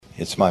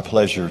It's my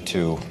pleasure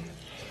to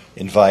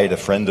invite a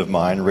friend of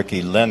mine,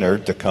 Ricky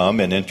Leonard, to come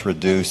and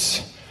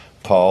introduce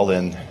Paul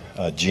and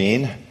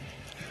Jean,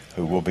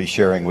 who will be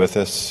sharing with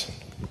us.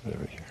 All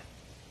right.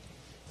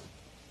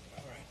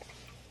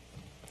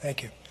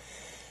 Thank you.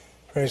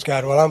 Praise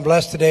God. Well, I'm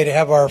blessed today to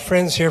have our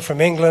friends here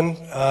from England.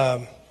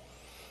 Many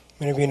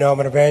of you know I'm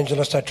an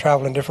evangelist. I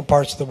travel in different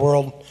parts of the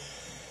world.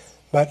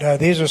 But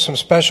these are some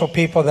special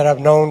people that I've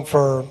known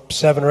for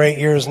 7 or 8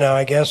 years now,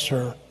 I guess,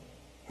 or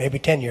maybe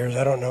 10 years.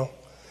 I don't know.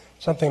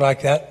 Something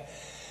like that.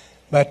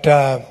 But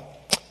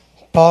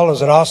Paul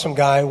is an awesome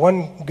guy.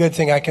 One good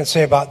thing I can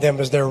say about them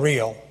is they're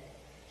real.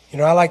 You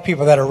know, I like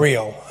people that are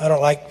real. I don't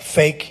like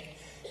fake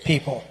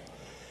people.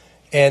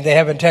 And they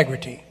have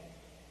integrity.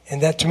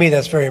 And that, to me,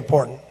 that's very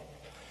important.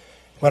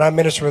 When I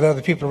minister with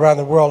other people around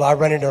the world, I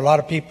run into a lot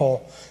of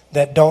people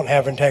that don't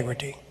have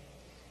integrity.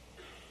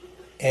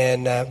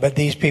 And but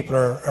these people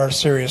are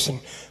serious. And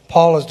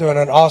Paul is doing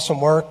an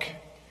awesome work.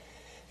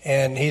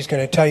 And he's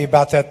going to tell you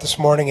about that this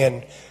morning.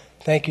 And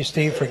thank you,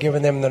 Steve, for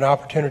giving them an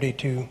opportunity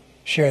to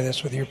share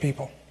this with your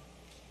people.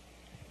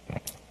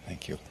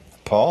 Thank you.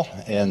 Paul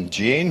and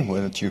Jean, why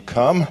don't you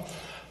come?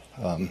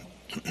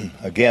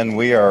 Again,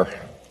 we are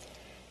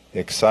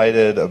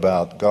excited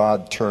about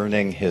God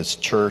turning his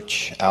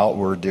church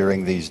outward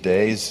during these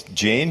days.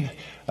 Jean,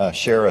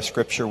 share a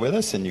scripture with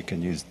us, and you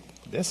can use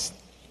this.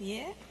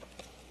 Yeah.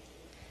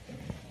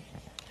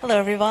 Hello,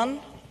 everyone.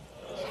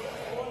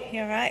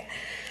 You all right?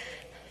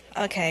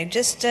 Okay,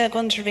 just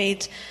going to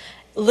read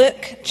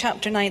Luke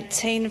chapter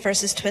 19,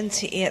 verses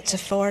 28 to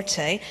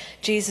 40.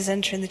 Jesus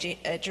entering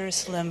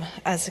Jerusalem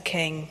as a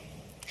king.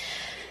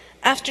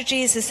 After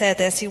Jesus said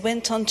this, he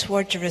went on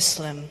toward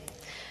Jerusalem.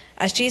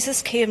 As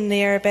Jesus came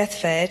near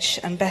Bethphage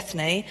and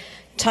Bethany,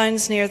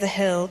 towns near the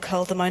hill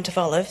called the Mount of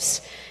Olives,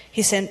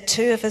 he sent out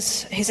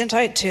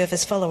 2 of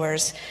his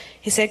followers.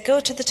 He said, "Go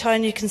to the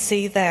town you can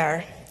see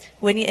there.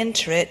 When you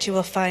enter it, you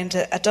will find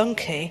a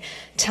donkey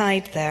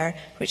tied there,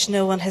 which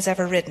no one has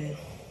ever ridden.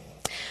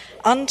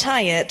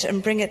 Untie it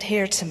and bring it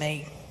here to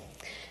me.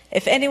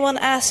 If anyone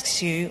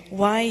asks you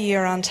why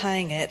you're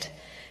untying it,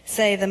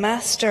 say the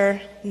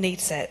master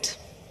needs it."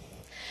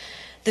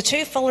 The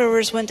 2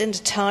 followers went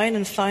into town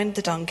and found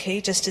the donkey,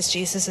 just as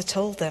Jesus had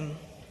told them.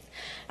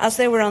 As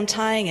they were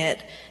untying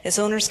it, its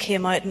owners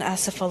came out and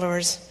asked the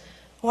followers,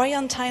 "Why are you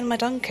untying my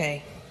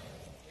donkey?"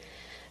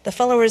 The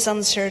followers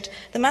answered,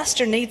 "The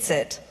master needs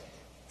it."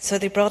 So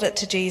they brought it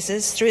to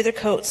Jesus, threw their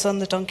coats on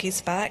the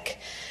donkey's back,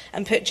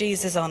 and put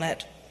Jesus on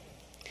it.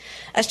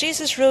 As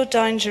Jesus rode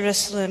toward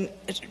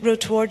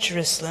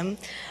Jerusalem,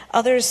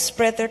 others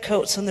spread their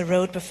coats on the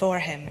road before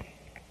him.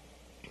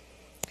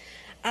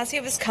 As he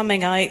was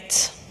coming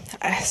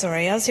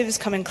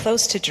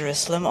close to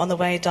Jerusalem on the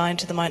way down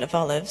to the Mount of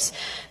Olives,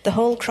 the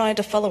whole crowd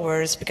of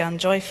followers began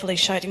joyfully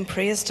shouting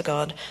praise to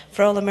God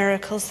for all the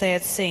miracles they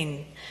had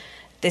seen.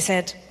 They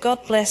said,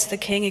 "God bless the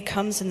King who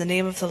comes in the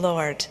name of the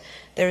Lord.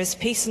 There is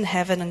peace in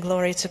heaven and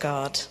glory to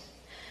God."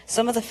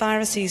 Some of the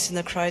Pharisees in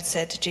the crowd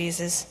said to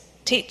Jesus,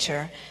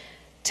 "Teacher,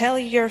 tell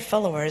your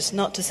followers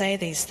not to say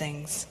these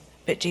things."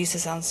 But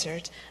Jesus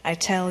answered, "I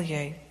tell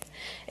you,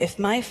 if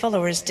my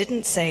followers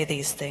didn't say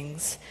these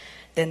things,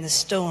 then the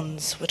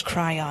stones would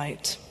cry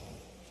out."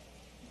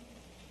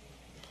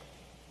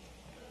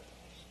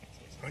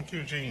 Thank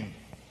you, Jean.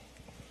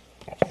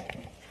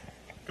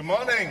 Good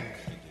morning.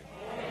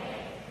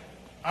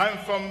 I'm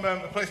from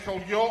a place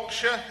called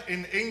Yorkshire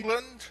in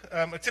England.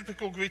 A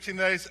typical greeting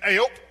there is, "Hey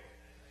up,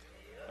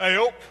 hey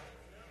up."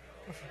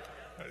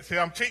 See,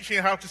 I'm teaching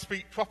you how to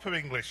speak proper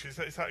English. Is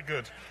that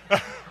good?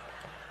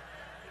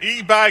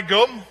 "E by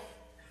gum."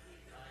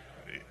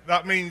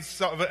 That means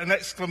sort of an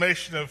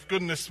exclamation of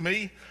goodness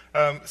me.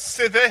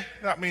 "Sithy,"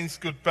 that means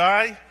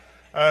goodbye.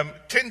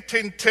 "Tin,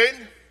 tin,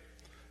 tin,"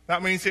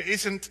 that means it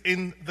isn't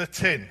in the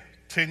tin.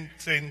 Tin,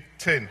 tin,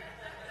 tin.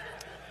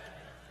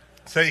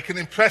 So you can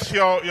impress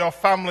your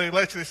family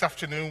later this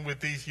afternoon with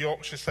these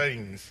Yorkshire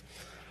sayings.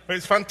 But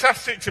it's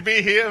fantastic to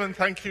be here, and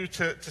thank you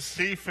to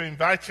Steve for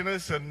inviting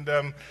us. And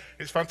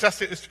it's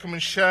fantastic to come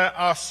and share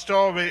our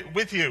story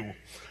with you.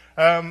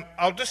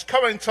 I'll just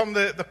comment on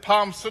the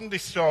Palm Sunday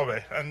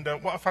story, and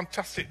what a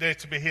fantastic day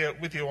to be here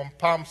with you on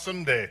Palm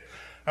Sunday.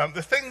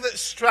 The thing that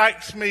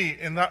strikes me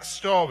in that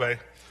story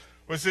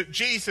was that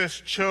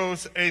Jesus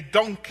chose a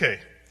donkey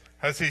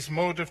as his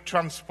mode of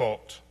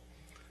transport.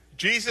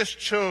 Jesus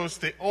chose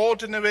the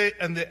ordinary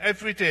and the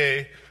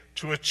everyday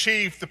to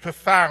achieve the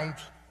profound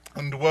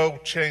and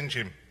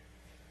world-changing.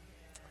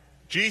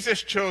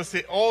 Jesus chose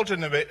the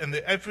ordinary and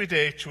the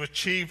everyday to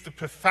achieve the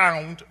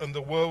profound and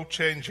the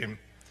world-changing.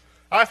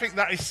 I think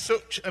that is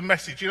such a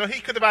message. You know, he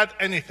could have had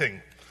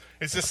anything.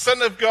 He's the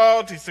Son of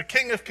God, he's the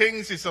King of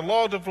Kings, he's the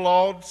Lord of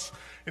Lords.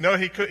 You know,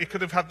 he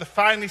could have had the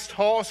finest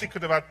horse, he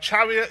could have had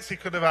chariots, he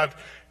could have had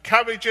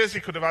carriages, he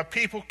could have had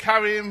people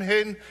carrying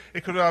him,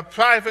 he could have had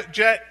private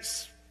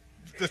jets,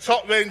 the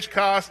top range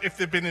cars if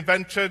they'd been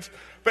invented.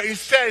 But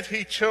instead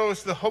he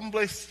chose the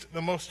humblest,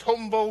 the most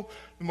humble,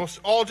 the most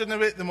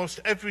ordinary, the most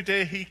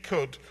everyday he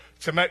could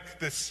to make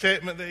the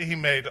statement that he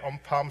made on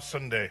Palm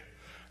Sunday.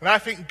 And I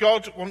think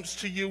God wants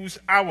to use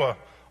our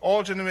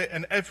ordinary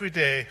and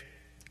everyday,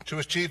 to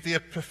achieve the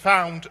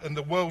profound and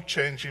the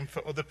world-changing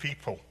for other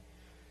people.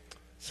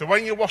 So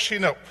when you're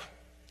washing up,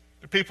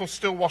 do people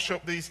still wash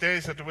up these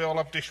days, or do we all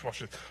have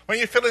dishwashers? When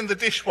you're filling the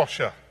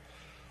dishwasher,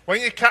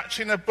 when you're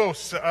catching a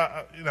bus,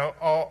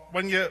 or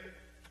when you're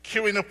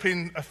queuing up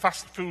in a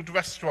fast food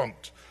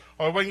restaurant,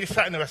 or when you're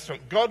sat in a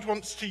restaurant, God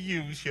wants to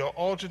use your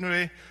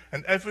ordinary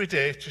and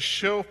everyday to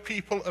show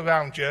people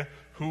around you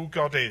who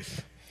God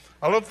is.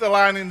 I love the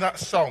line in that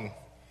song,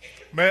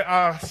 may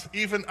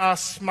even our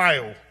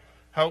smile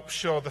help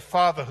show the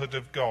fatherhood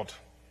of God.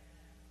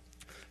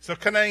 So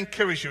can I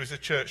encourage you as a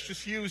church,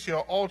 just use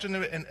your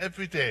ordinary and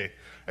everyday,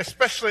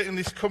 especially in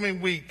this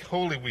coming week,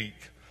 Holy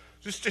Week,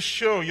 just to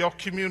show your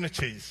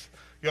communities,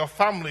 your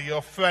family,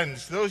 your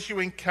friends, those you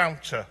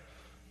encounter,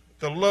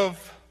 the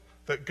love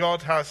that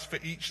God has for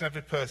each and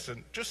every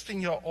person, just in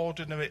your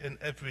ordinary and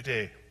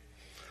everyday.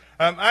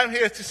 I'm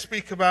here to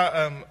speak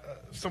about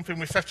something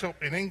we set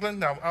up in England.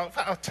 Now,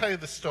 I'll tell you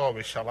the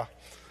story, shall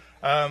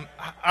I?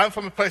 I'm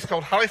from a place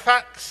called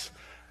Halifax.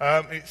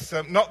 It's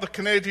not the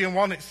Canadian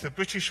one, it's the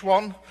British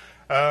one.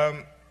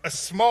 A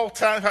small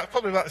town, in fact,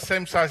 probably about the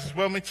same size as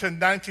Wilmington,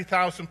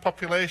 90,000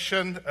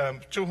 population,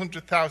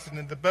 200,000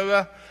 in the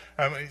borough.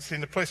 It's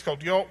in a place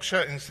called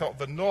Yorkshire, in sort of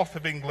the north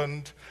of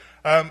England.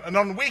 And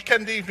on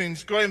weekend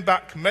evenings, going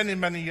back many,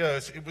 many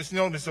years, it was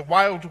known as the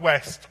Wild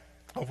West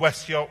of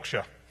West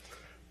Yorkshire.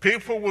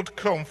 People would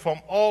come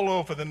from all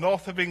over the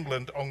north of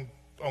England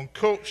on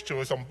coach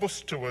tours, on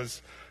bus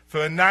tours,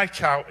 for a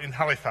night out in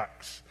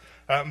Halifax.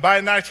 By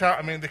a night out,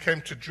 I mean they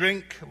came to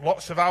drink,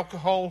 lots of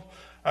alcohol,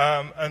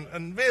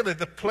 and really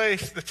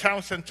the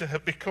town centre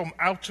had become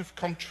out of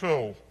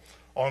control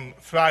on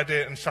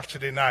Friday and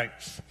Saturday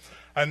nights.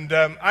 And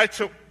I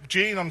took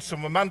Jean on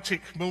some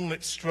romantic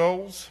moonlit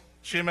strolls.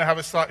 She may have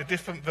a slightly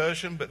different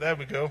version, but there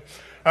we go.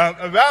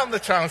 Around the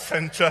town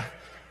centre,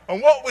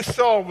 and what we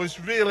saw was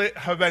really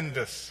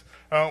horrendous.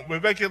 We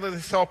regularly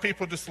saw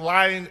people just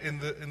lying in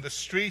the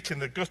street, in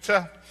the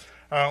gutter.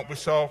 We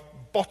saw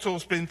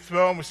bottles being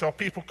thrown, we saw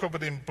people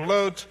covered in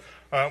blood,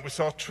 we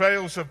saw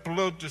trails of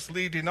blood just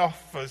leading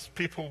off as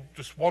people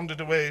just wandered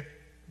away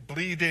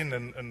bleeding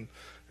and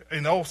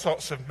in all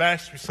sorts of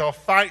mess. We saw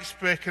fights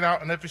breaking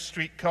out on every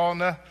street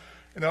corner.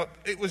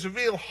 It was a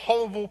real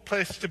horrible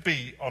place to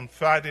be on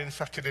Friday and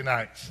Saturday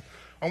nights.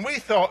 And we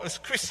thought, as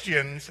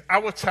Christians,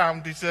 our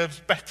town deserves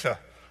better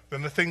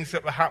than the things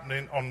that were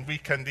happening on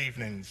weekend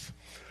evenings.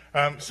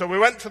 So we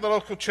went to the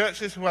local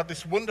churches who had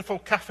this wonderful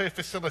cafe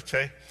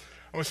facility,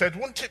 and we said,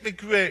 wouldn't it be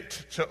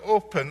great to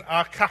open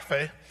our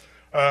cafe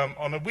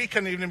on a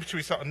weekend evening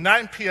between sort of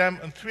 9 p.m.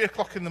 and 3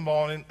 o'clock in the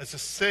morning as a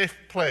safe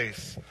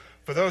place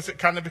for those that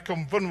kind of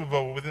become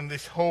vulnerable within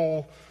this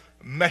whole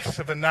mess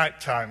of a night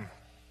time.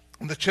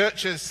 And the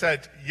churches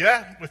said,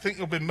 yeah, we think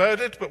you'll be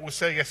murdered, but we'll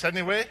say yes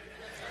anyway.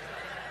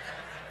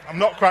 I'm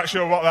not quite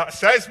sure what that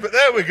says, but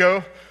there we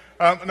go.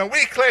 And a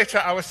week later,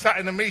 I was sat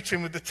in a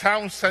meeting with the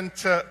town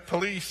centre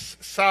police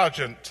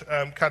sergeant,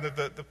 kind of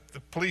the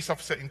police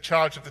officer in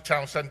charge of the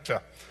town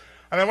centre.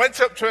 And I went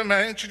up to him and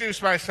I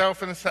introduced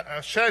myself and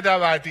I shared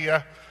our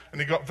idea, and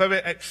he got very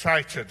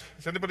excited.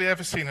 Has anybody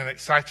ever seen an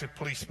excited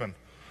policeman?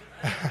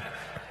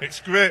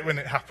 It's great when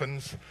it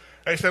happens.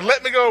 And he said,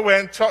 let me go away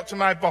and talk to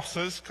my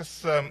bosses,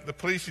 because the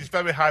police is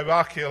very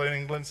hierarchical in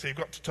England, so you've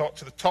got to talk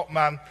to the top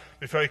man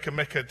before you can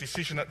make a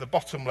decision at the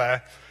bottom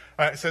layer.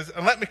 It says,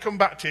 and let me come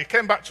back to you. He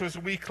came back to us a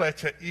week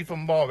later, even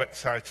more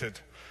excited.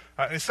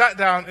 And he sat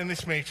down in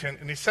this meeting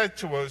and he said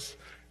to us,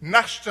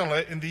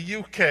 nationally in the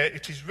UK,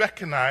 it is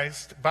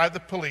recognised by the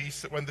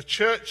police that when the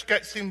church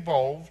gets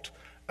involved,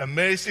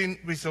 amazing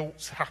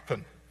results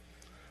happen.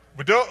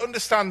 We don't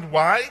understand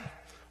why,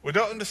 we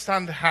don't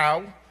understand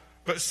how,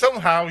 but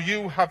somehow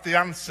you have the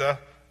answer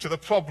to the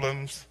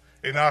problems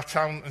in our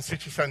town and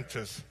city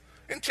centres.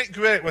 Isn't it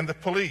great when the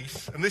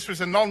police, and this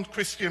was a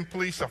non-Christian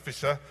police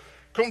officer,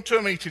 come to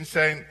a meeting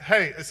saying,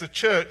 hey, as a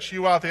church,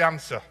 you are the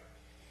answer.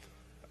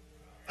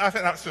 I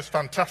think that's just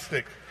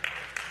fantastic.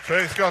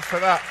 Praise God for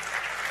that.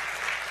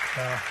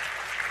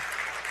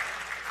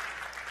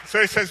 So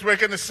he says, we're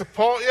going to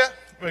support you,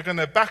 we're going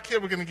to back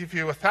you, we're going to give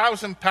you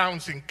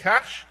 £1,000 in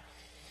cash.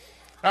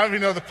 How do you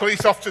know the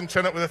police often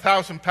turn up with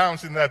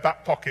 £1,000 in their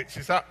back pockets?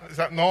 Is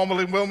that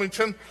normal in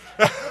Wilmington?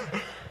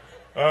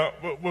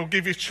 We'll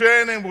give you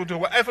training, we'll do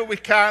whatever we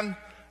can,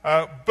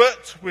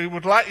 but we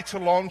would like you to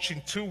launch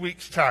in 2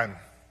 weeks' time.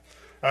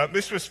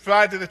 This was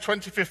Friday the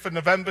 25th of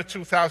November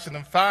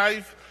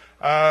 2005.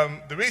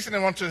 The reason they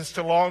wanted us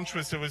to launch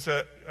was there was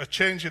a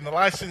change in the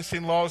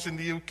licensing laws in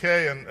the UK,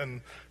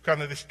 and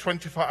kind of this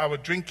 24-hour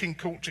drinking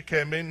culture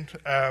came in.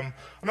 And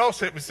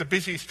also it was the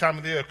busiest time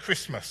of the year,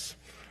 Christmas,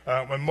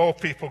 when more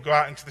people go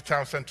out into the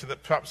town centre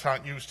that perhaps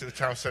aren't used to the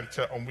town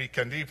centre on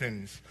weekend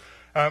evenings.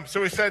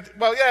 So we said,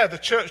 well, yeah, the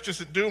church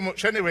doesn't do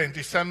much anyway in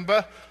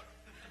December.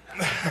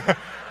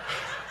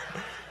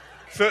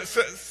 So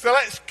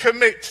let's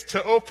commit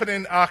to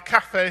opening our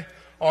cafe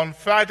on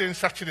Friday and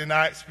Saturday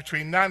nights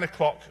between 9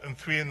 o'clock and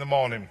 3 in the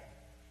morning.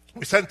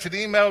 We sent an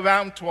email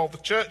around to all the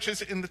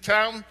churches in the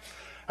town,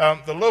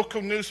 The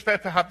local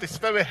newspaper had this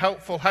very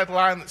helpful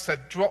headline that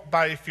said, "Drop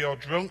by if you're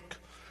drunk."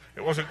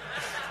 It wasn't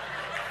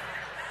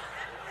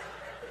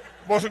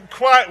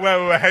quite where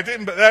we were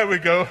heading, but there we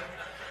go.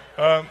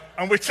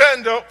 And we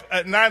turned up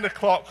at 9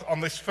 o'clock on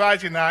this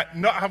Friday night,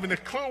 not having a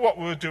clue what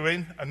we were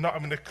doing and not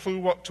having a clue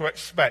what to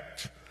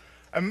expect.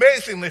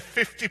 Amazingly,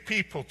 50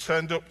 people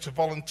turned up to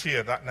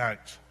volunteer that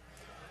night,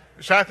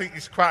 which I think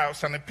is quite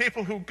outstanding.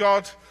 People who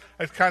God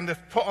had kind of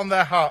put on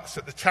their hearts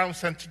that the town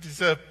centre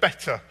deserved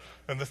better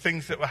than the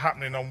things that were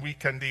happening on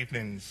weekend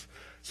evenings.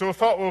 So we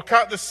thought, well, we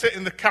can't just sit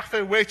in the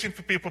cafe waiting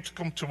for people to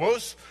come to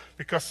us,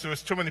 because there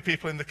was too many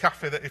people in the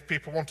cafe that if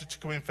people wanted to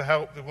come in for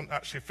help, they wouldn't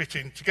actually fit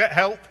in to get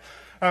help.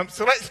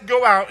 So let's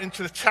go out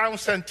into the town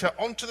centre,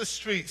 onto the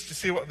streets, to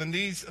see what the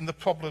needs and the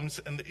problems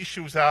and the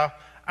issues are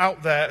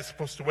out there, as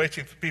opposed to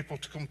waiting for people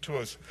to come to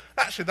us.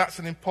 Actually, that's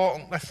an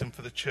important lesson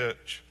for the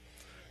church.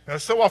 You know,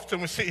 so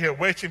often we sit here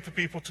waiting for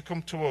people to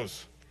come to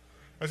us,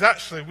 whereas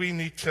actually we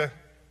need to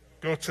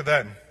go to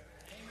them.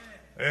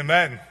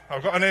 Amen.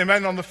 I've got an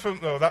amen on the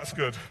front row, that's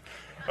good.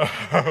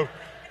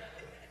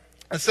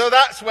 And so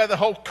that's where the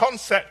whole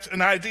concept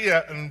and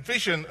idea and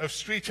vision of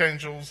Street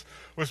Angels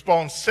was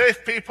born.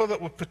 Safe people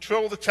that would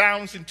patrol the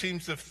towns in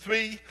teams of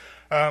 3,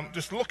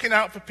 just looking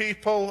out for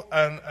people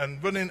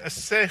and running a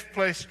safe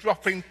place,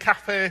 drop-in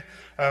cafe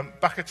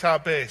back at our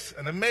base.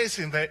 And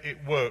amazingly,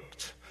 it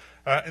worked.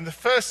 In the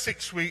first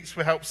 6 weeks,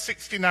 we helped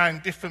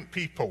 69 different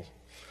people,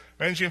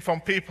 ranging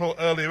from people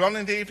earlier on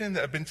in the evening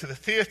that had been to the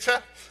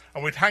theatre,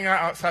 and we'd hang out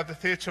outside the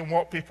theatre and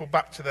walk people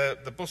back to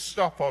the bus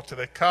stop or to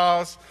their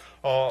cars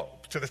or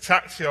to the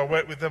taxi, or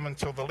wait with them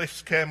until the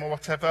lifts came or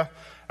whatever.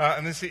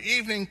 And as the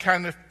evening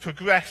kind of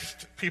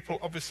progressed, people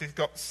obviously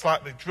got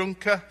slightly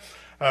drunker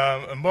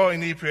and more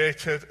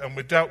inebriated, and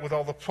we dealt with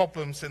all the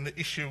problems and the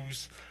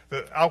issues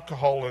that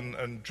alcohol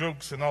and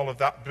drugs and all of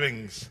that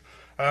brings.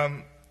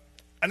 And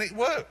it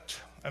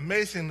worked.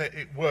 Amazingly,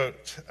 it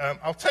worked.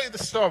 I'll tell you the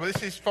story.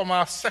 This is from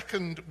our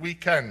second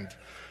weekend.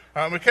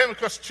 We came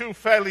across 2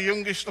 fairly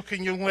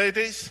youngish-looking young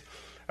ladies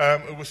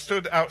who were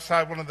stood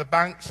outside one of the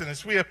banks, and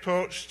as we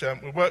approached,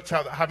 we worked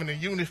out that having a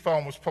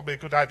uniform was probably a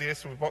good idea,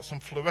 so we bought some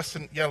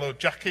fluorescent yellow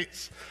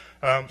jackets.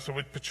 So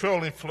we'd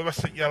patrol in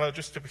fluorescent yellow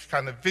just to be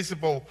kind of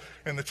visible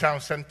in the town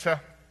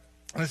centre.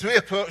 And as we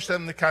approached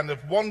them, they kind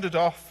of wandered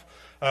off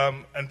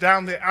and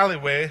down the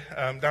alleyway,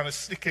 down a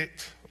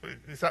snicket,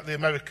 is that the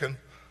American?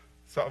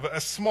 Sort of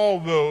a small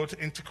road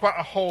into quite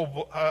a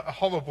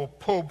horrible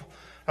pub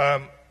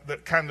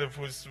that kind of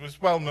was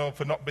well known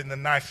for not being the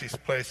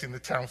nicest place in the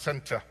town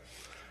centre.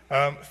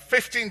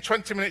 15,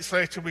 20 minutes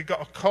later, we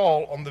got a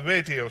call on the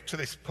radio to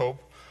this pub.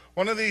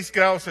 One of these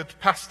girls had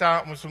passed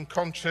out and was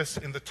unconscious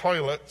in the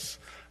toilets.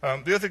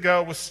 The other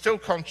girl was still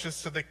conscious,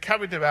 so they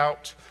carried her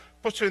out,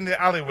 put her in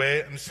the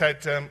alleyway and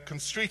said, can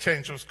Street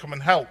Angels come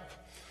and help?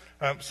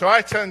 So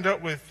I turned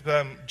up with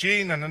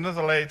Jean and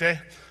another lady,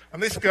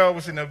 and this girl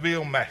was in a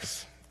real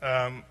mess.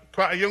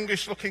 Quite a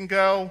youngish-looking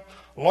girl,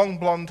 long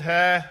blonde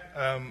hair,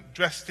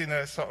 dressed in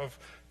a sort of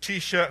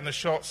T-shirt and a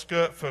short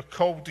skirt for a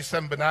cold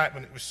December night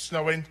when it was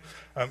snowing.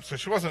 So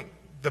she wasn't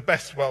the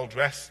best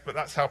well-dressed, but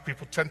that's how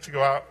people tend to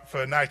go out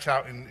for a night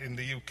out in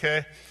the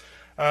UK.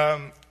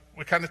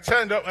 We kind of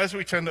turned up. As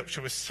we turned up, she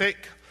was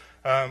sick.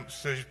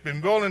 So she's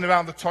been rolling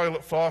around the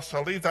toilet floor, so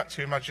I'll leave that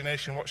to your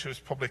imagination, what she was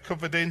probably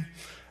covered in.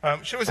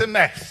 She was a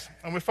mess,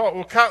 and we thought,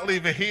 well, we can't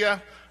leave her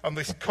here on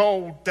this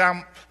cold,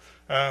 damp,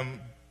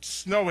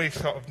 snowy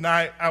sort of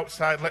night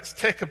outside. Let's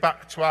take her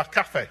back to our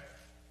cafe.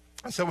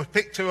 And so we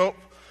picked her up,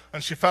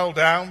 and she fell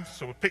down.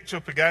 So we picked her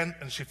up again,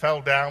 and she fell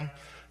down.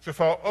 So we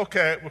thought,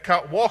 OK, we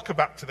can't walk her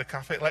back to the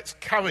cafe. Let's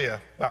carry her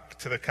back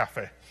to the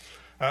cafe.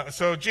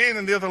 So Jean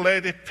and the other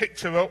lady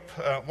picked her up,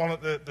 one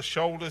at the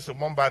shoulders and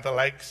one by the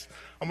legs,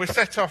 and we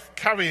set off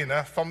carrying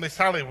her from this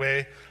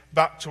alleyway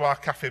back to our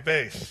cafe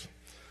base.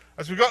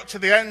 As we got to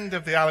the end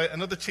of the alley,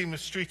 another team of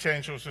Street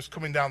Angels was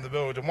coming down the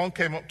road, and one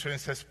came up to her and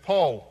says,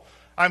 Paul,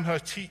 I'm her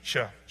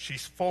teacher.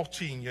 She's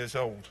 14 years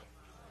old.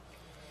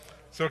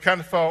 So we kind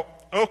of thought,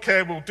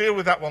 OK, we'll deal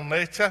with that one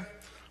later.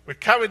 We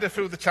carried her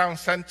through the town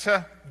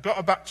centre, got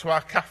her back to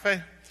our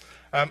cafe,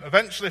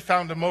 eventually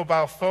found a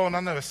mobile phone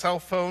on her, a cell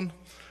phone,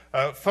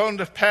 phoned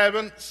her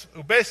parents,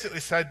 who basically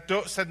said,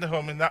 don't send her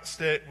home in that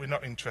state, we're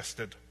not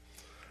interested.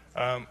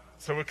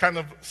 So we're kind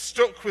of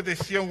stuck with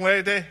this young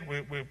lady.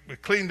 We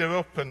cleaned her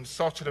up and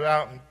sorted her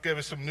out and gave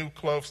her some new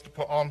clothes to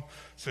put on,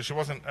 so she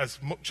wasn't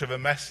as much of a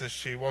mess as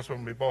she was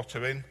when we brought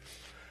her in.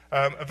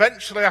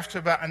 Eventually, after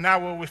about an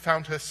hour, we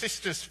found her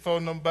sister's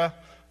phone number,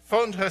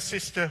 phoned her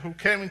sister, who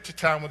came into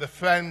town with a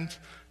friend,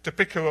 to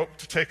pick her up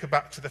to take her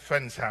back to the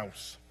friend's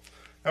house.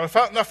 Now, we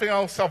felt nothing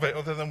else of it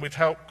other than we'd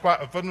helped quite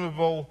a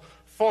vulnerable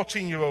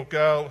 14-year-old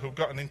girl who'd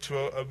gotten into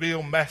a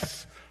real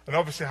mess and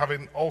obviously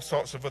having all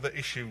sorts of other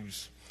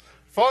issues.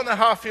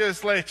 4.5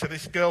 years later,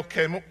 this girl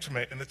came up to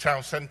me in the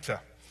town centre.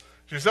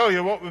 She goes, oh,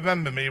 you won't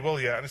remember me, will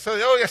you? And I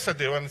said, oh, yes, I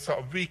do, and I sort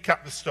of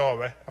recapped the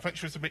story. I think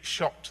she was a bit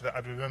shocked that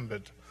I'd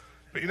remembered.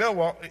 But you know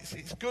what?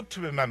 It's good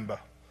to remember.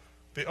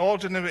 The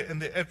ordinary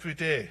and the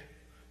everyday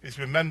is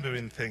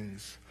remembering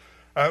things.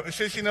 It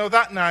says, you know,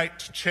 that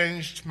night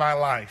changed my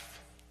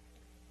life.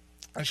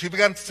 And she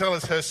began to tell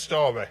us her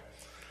story.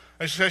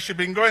 And she said she'd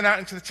been going out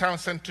into the town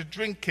centre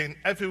drinking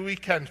every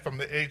weekend from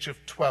the age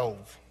of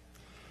 12.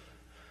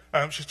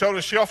 She told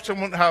us she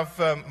often wouldn't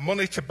have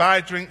money to buy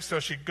drinks, so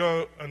she'd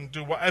go and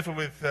do whatever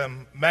with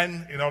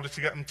men in order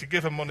to get them to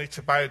give her money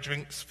to buy her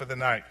drinks for the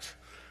night.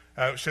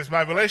 She says,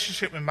 my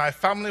relationship with my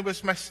family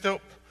was messed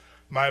up.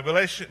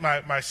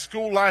 My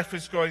school life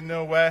was going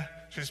nowhere.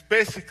 She says,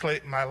 basically,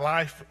 my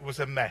life was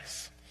a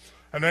mess.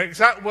 And her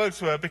exact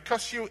words were,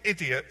 because you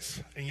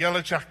idiots in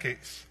yellow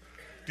jackets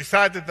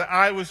decided that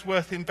I was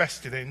worth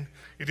investing in,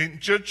 you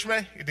didn't judge me,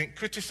 you didn't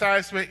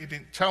criticise me, you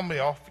didn't tell me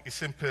off, you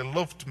simply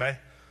loved me.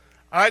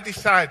 I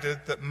decided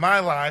that my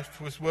life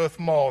was worth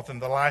more than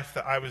the life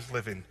that I was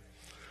living.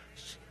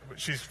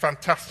 She's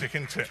fantastic,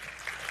 isn't it?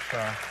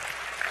 So,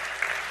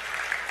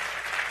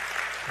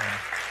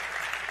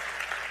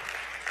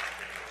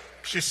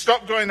 she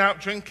stopped going out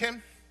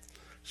drinking.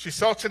 She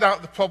sorted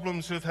out the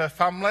problems with her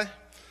family.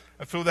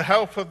 And through the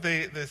help of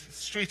the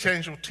street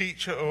angel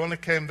teacher, who only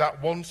came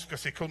that once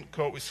because he couldn't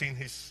cope with seeing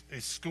his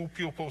school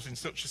pupils in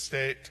such a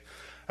state,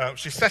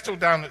 she settled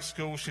down at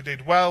school. She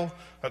did well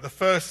at the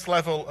first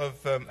level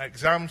of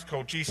exams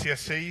called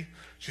GCSE.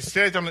 She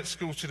stayed on at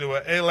school to do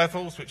her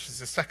A-levels, which is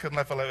the second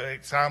level of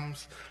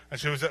exams. And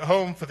she was at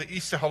home for the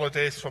Easter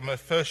holidays from her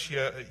first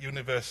year at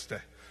university.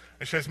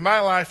 And she says, my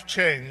life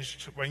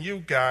changed when you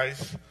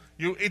guys,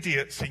 you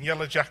idiots in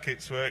yellow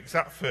jackets, her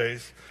exact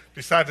phrase,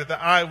 decided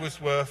that I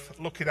was worth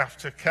looking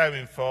after,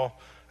 caring for,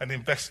 and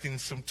investing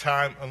some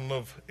time and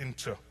love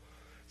into.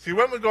 See,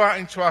 when we go out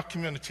into our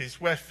communities,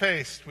 we're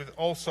faced with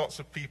all sorts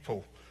of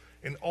people,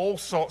 in all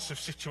sorts of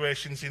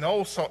situations, in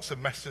all sorts of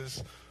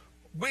messes.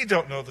 We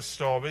don't know the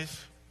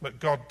stories, but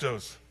God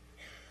does.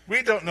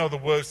 We don't know the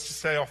words to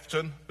say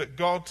often, but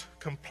God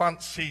can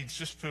plant seeds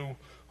just through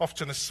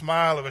often a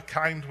smile or a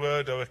kind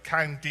word or a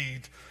kind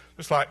deed,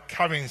 just like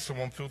carrying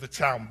someone through the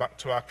town back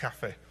to our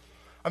cafe.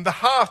 And the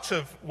heart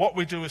of what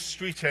we do as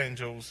street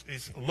angels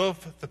is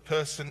love the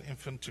person in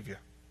front of you.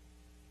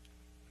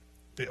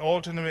 The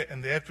ordinary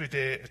and the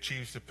everyday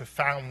achieves the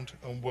profound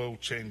and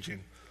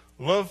world-changing.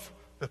 Love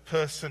the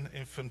person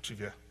in front of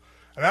you.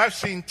 And I've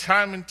seen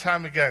time and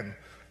time again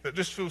that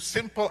just through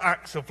simple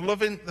acts of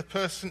loving the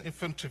person in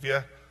front of you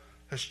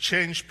has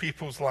changed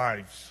people's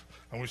lives.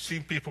 And we've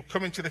seen people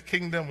come into the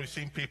kingdom. We've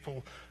seen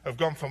people have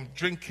gone from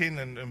drinking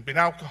and been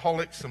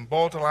alcoholics and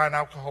borderline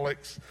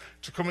alcoholics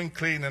to coming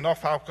clean and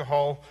off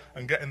alcohol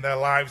and getting their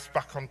lives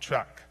back on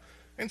track.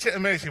 Isn't it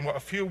amazing what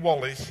a few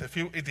wallies, a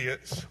few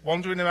idiots,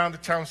 wandering around the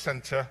town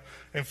centre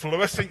in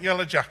fluorescent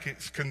yellow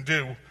jackets can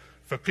do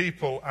for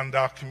people and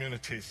our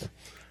communities?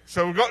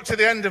 So we got to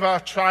the end of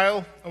our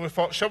trial and we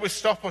thought, shall we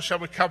stop or shall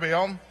we carry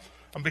on?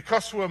 And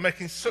because we were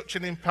making such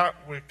an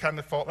impact, we kind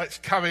of thought, let's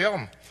carry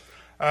on.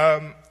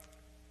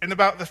 In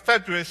about the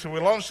February, so we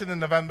launched in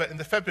November, in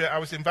the February I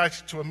was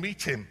invited to a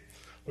meeting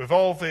with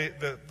all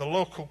the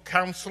local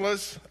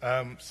councillors,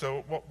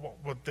 so what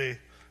would the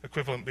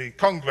equivalent be?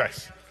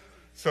 Congress.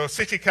 So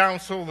City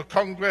Council, the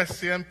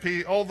Congress, the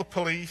MP, all the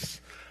police,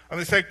 and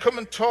they said, come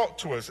and talk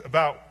to us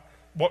about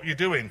what you're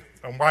doing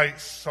and why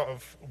it's sort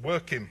of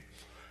working.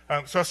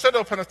 So I stood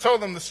up and I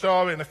told them the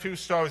story and a few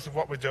stories of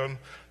what we've done.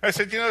 I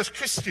said, you know, as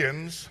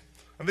Christians,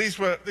 and this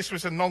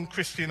was a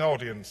non-Christian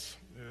audience,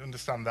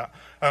 understand that.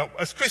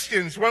 As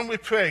Christians, when we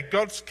pray,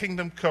 God's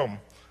kingdom come,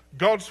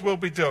 God's will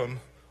be done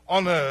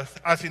on earth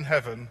as in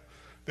heaven,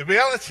 the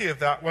reality of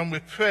that, when we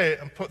pray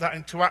and put that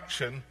into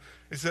action,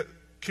 is that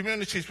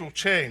communities will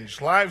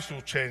change, lives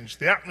will change,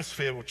 the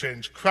atmosphere will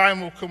change,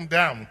 crime will come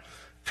down,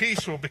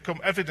 peace will become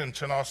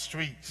evident on our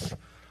streets.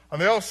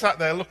 And they all sat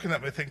there looking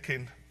at me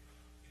thinking,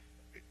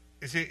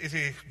 is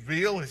he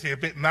real? Is he a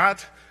bit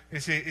mad?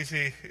 Is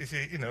he,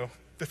 you know,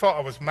 they thought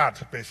I was mad,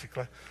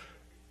 basically.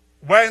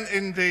 When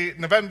in the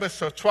November,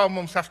 so 12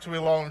 months after we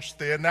launched,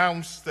 they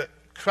announced that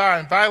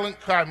crime,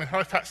 violent crime in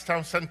Halifax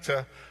town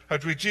centre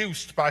had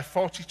reduced by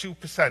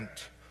 42%.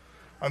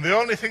 And the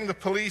only thing the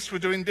police were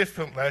doing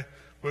differently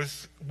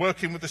was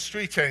working with the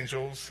street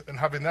angels and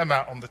having them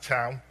out on the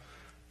town.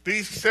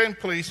 These same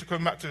police are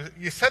coming back to,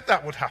 you said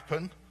that would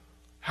happen.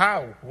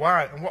 How?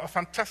 Why? And what a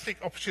fantastic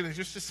opportunity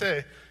just to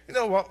say, you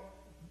know what?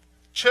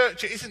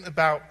 Church, it isn't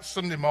about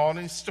Sunday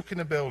morning stuck in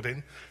a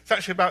building. It's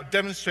actually about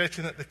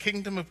demonstrating that the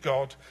kingdom of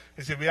God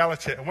is a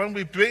reality. And when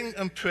we bring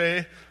and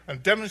pray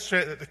and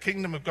demonstrate that the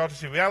kingdom of God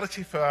is a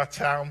reality for our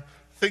town,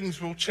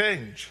 things will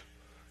change.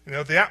 You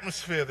know, the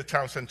atmosphere of the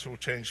town centre will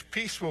change.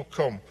 Peace will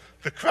come.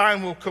 The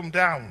crime will come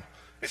down.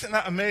 Isn't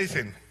that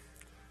amazing?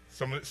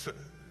 Is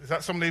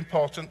that somebody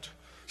important?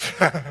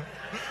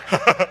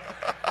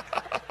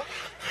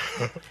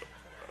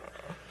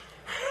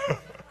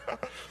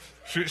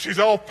 She's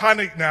all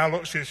panicked now.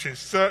 Look, she's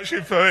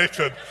searching for it.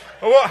 And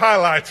I won't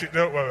highlight it,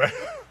 don't worry.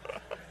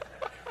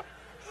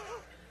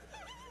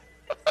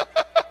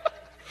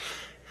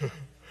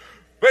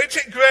 But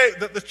isn't it great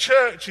that the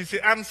church is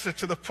the answer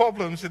to the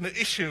problems and the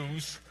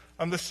issues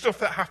and the stuff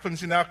that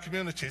happens in our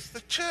communities?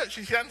 The church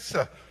is the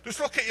answer. Just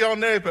look at your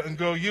neighbour and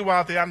go, you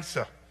are the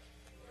answer.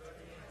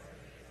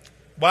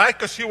 Why?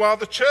 Because you are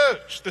the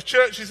church. The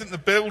church isn't the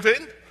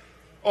building.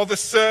 or the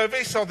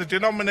service or the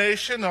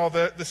denomination or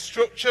the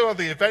structure or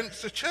the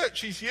events. The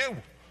church is you.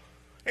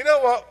 You know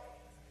what?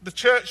 The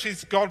church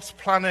is God's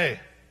plan A.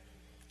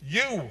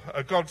 You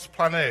are God's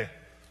plan A.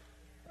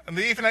 And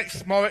the even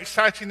more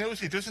exciting news,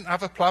 he doesn't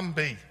have a plan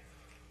B.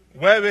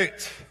 We're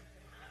it.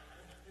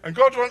 And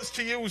God wants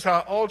to use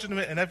our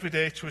ordinary and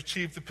everyday to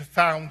achieve the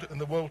profound and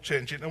the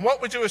world-changing. And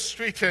what we do as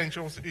street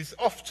angels is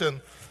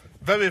often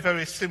very,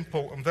 very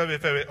simple and very,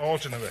 very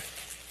ordinary.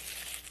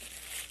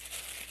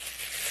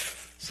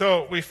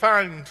 So we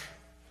find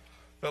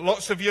that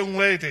lots of young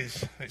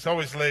ladies, it's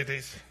always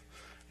ladies,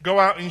 go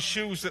out in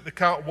shoes that they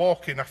can't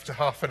walk in after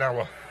half an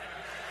hour.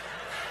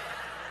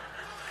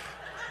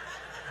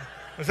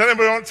 Does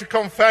anybody want to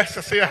confess?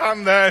 I see a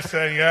hand there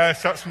saying,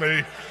 yes, that's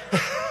me.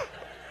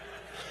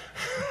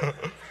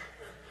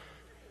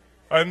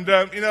 And,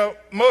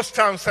 most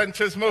town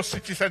centres, most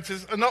city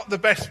centres are not the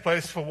best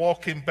place for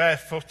walking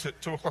barefoot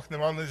at 2 o'clock in the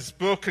morning. There's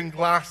broken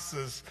glass,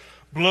 there's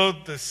blood,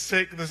 there's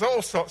sick, there's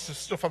all sorts of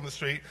stuff on the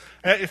street.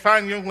 And yet you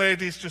find young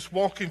ladies just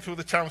walking through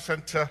the town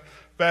centre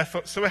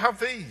barefoot. So we have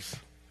these.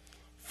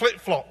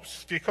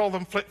 Flip-flops. Do you call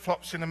them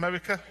flip-flops in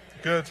America?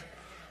 Good.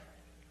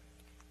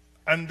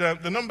 And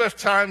the number of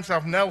times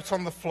I've knelt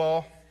on the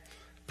floor,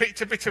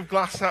 picked a bit of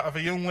glass out of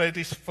a young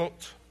lady's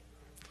foot,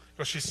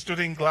 because she's stood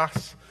in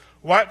glass,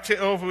 wiped it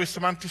over with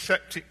some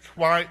antiseptic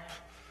wipe,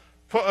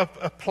 put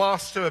a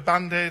plaster, a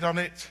band-aid on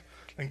it,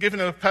 and given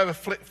her a pair of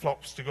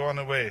flip-flops to go on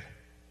her way.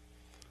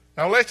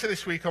 Now, later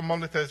this week on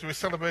Monday, Thursday, we're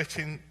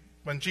celebrating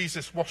when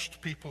Jesus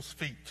washed people's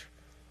feet.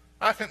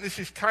 I think this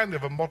is kind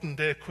of a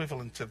modern-day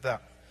equivalent of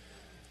that.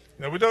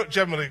 We don't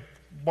generally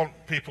want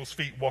people's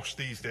feet washed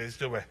these days,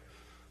 do we?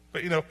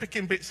 But,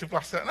 picking bits of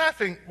glass out. And I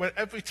think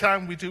every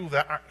time we do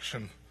that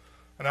action,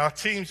 and our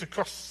teams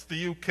across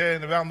the UK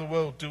and around the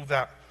world do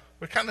that,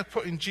 we're kind of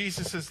putting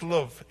Jesus'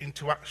 love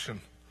into action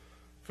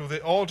through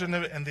the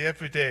ordinary and the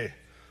everyday.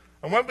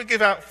 And when we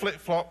give out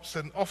flip-flops,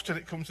 and often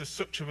it comes as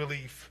such a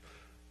relief,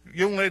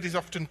 young ladies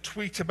often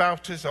tweet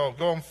about us or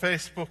go on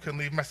Facebook and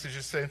leave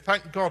messages saying,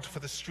 thank God for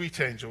the street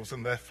angels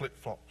and their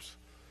flip-flops.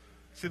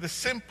 See, the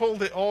simple,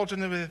 the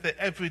ordinary, the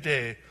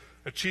everyday,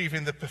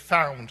 achieving the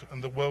profound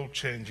and the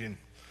world-changing.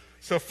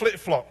 So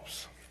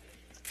flip-flops.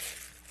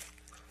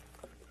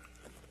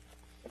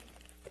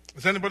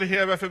 Has anybody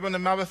here ever run a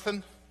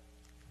marathon?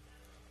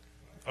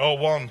 Oh,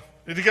 one.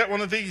 Did you get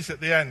one of these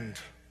at the end?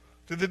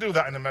 Did they do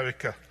that in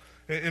America?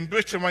 In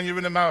Britain, when you're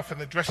in a marathon,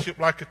 they dress you up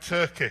like a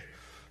turkey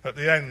at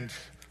the end,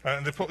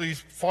 and they put these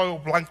foil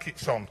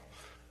blankets on.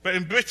 But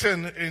in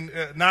Britain,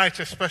 at night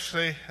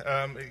especially,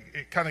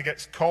 it kind of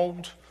gets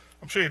cold.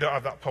 I'm sure you don't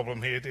have that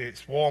problem here, do you?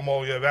 It's warm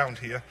all year round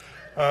here.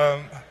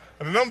 And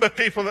a number of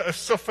people that have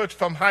suffered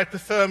from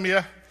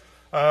hypothermia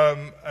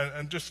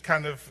and just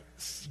kind of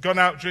gone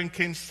out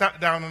drinking,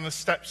 sat down on a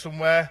step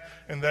somewhere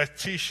in their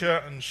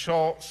T-shirt and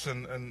shorts.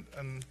 And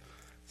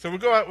so we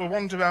go out, we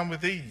wander around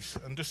with these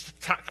and just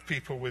attack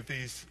people with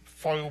these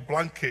foil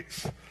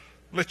blankets,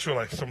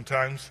 literally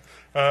sometimes.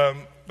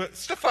 But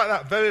stuff like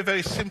that, very,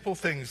 very simple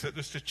things that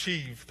just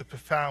achieve the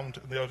profound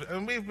and the ordinary.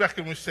 And we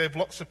reckon we've saved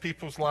lots of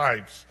people's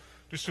lives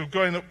just through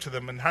going up to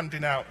them and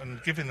handing out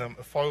and giving them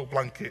a foil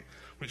blanket,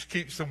 which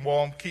keeps them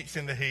warm, keeps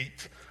in the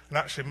heat, and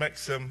actually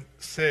makes them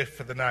safe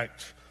for the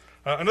night.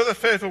 Another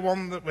favourite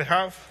one that we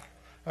have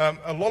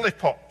are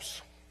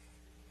lollipops.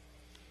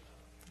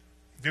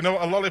 Do you know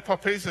what a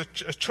lollipop is? A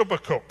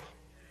chubba cup.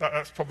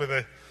 That's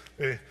probably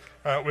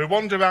we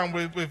wander around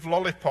with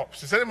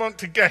lollipops. Does anyone want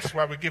to guess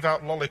why we give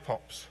out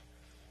lollipops?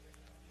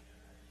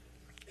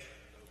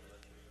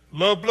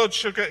 Low blood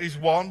sugar is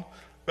one,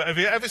 but have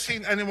you ever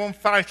seen anyone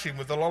fighting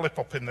with a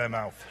lollipop in their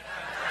mouth?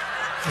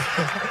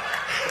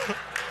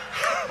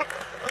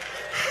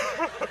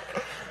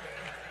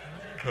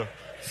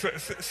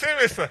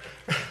 Seriously,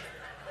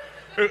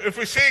 if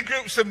we see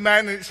groups of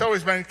men, it's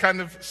always men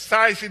kind of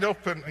sizing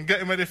up and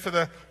getting ready for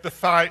the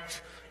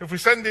fight. If we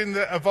send in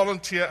a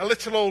volunteer, a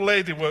little old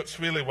lady works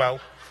really well.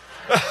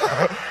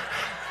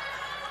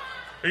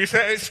 You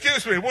say,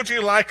 excuse me, would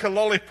you like a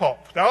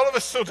lollipop? Now all of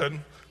a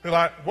sudden, they're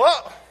like,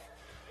 what?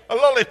 A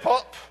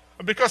lollipop?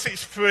 And because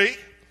it's free,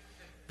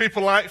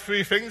 people like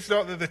free things,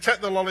 don't they? They take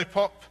the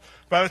lollipop.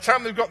 By the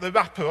time they've got the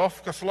wrapper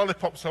off, because the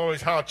lollipop's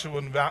always hard to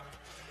unwrap,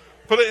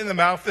 put it in the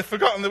mouth, they've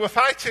forgotten they were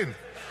fighting.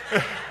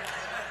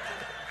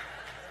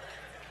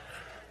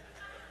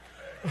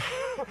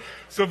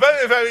 So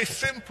very, very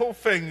simple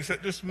things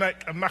that just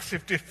make a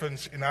massive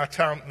difference in our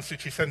town and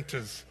city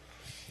centres.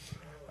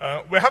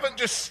 We haven't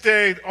just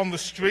stayed on the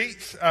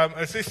streets.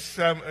 As this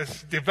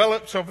has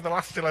developed over the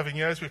last 11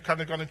 years, we've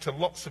kind of gone into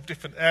lots of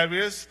different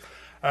areas.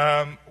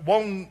 The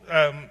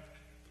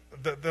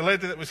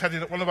lady that was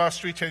heading up one of our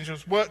street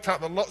angels worked out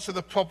that lots of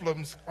the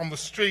problems on the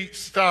streets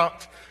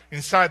start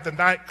inside the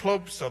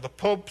nightclubs or the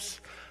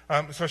pubs.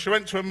 So she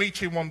went to a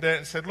meeting one day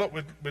and said, look,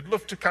 we'd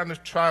love to kind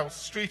of trial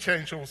street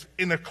angels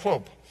in a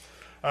club.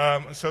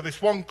 And so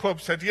this one club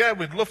said, yeah,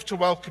 we'd love to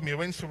welcome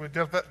you in. So we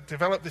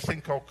developed this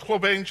thing called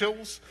Club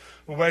Angels.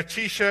 We'll wear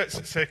T-shirts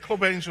that say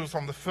Club Angels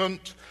on the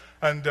front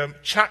and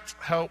chat,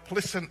 help,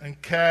 listen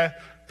and care.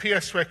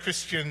 PS where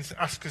Christians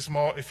ask us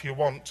more if you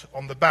want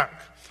on the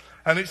back.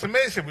 And it's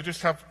amazing, we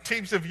just have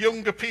teams of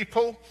younger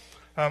people,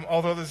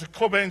 although there's a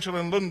club angel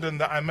in London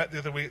that I met the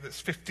other week that's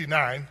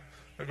 59,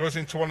 that goes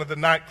into one of the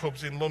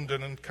nightclubs in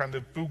London and kind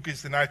of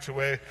boogies the night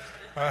away,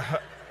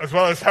 as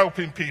well as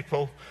helping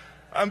people.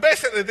 And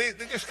basically,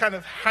 they just kind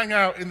of hang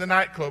out in the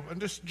nightclub and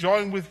just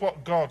join with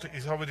what God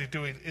is already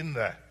doing in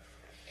there.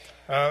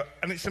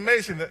 And it's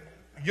amazing that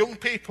young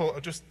people are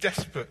just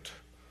desperate.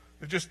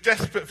 They're just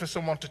desperate for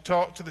someone to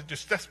talk to. They're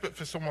just desperate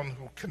for someone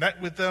who will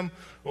connect with them,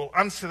 who will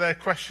answer their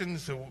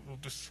questions, who will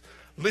just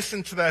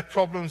listen to their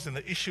problems and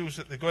the issues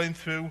that they're going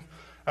through.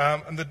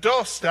 And the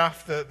door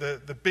staff,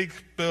 the big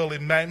burly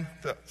men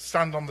that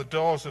stand on the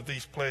doors of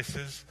these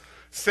places,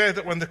 say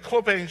that when the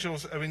club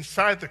angels are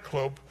inside the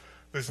club,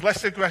 there's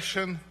less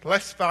aggression,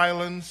 less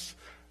violence,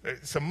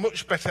 it's a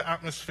much better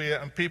atmosphere,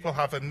 and people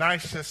have a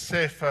nicer,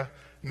 safer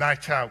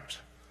night out.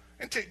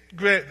 Isn't it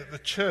great that the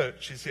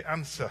church is the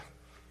answer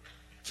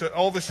to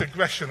all this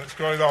aggression that's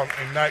going on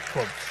in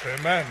nightclubs?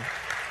 Amen.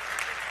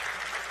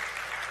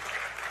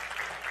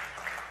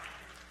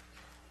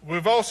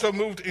 We've also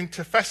moved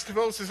into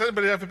festivals. Has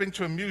anybody ever been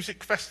to a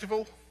music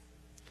festival?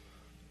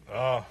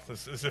 Oh,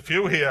 there's a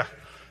few here.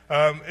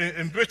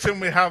 In Britain,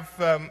 we have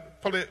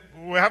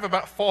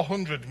about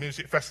 400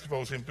 music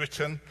festivals in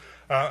Britain,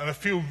 and a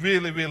few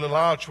really, really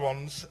large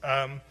ones.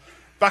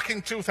 Back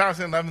in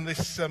 2011,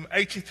 this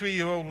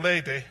 83-year-old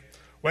lady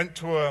went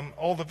to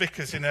all the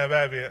vicars in her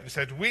area and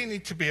said, we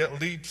need to be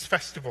at Leeds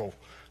Festival.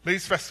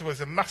 Leeds Festival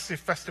is a massive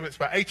festival. It's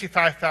about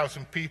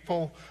 85,000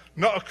 people,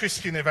 not a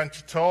Christian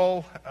event at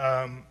all.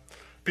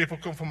 People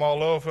come from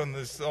all over, and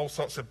there's all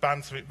sorts of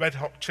bands. Red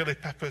Hot Chili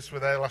Peppers were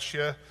there last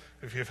year,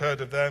 if you've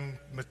heard of them.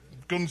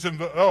 Guns N'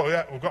 Roses, oh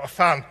yeah, we've got a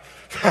fan.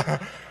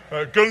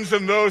 Guns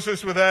N'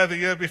 Roses were there the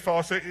year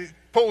before, so it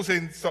pulls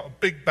in sort of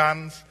big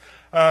bands,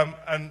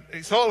 and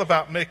it's all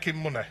about making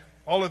money.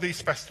 All of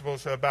these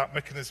festivals are about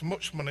making as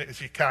much money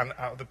as you can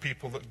out of the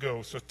people that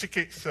go. So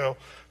tickets will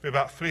be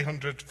about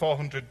 $300,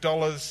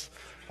 $400.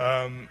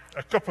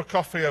 A cup of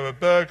coffee or a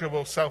burger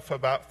will sell for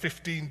about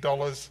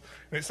 $15.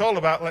 And it's all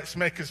about let's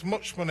make as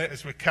much money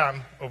as we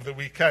can over the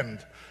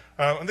weekend.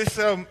 And this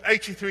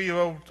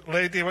 83-year-old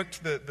lady went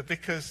to the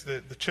vicars,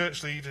 the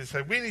church leaders, and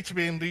said, we need to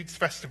be in Leeds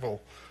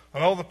Festival.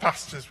 And all the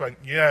pastors went,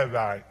 yeah,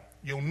 right,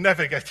 you'll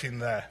never get in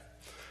there.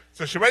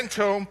 So she went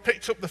home,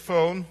 picked up the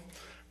phone,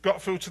 got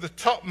through to the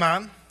top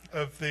man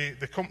of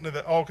the company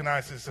that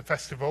organises the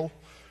festival,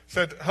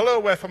 said, hello,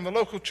 we're from the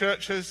local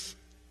churches,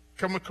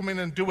 can we come in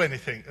and do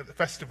anything at the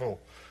festival?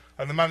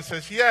 And the man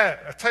says, yeah,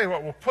 I tell you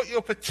what, we'll put you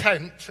up a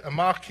tent, a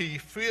marquee,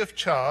 free of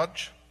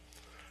charge,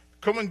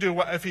 come and do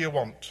whatever you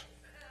want.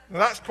 Now,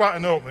 that's quite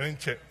an opening,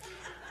 isn't it?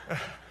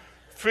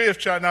 Free of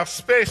charge. Now,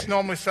 space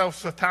normally sells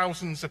for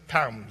thousands of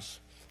pounds.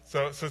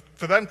 So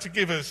for them to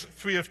give us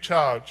free of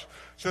charge.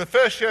 So the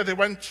first year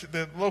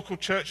the local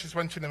churches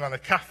went in and ran a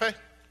cafe.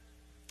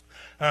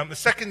 The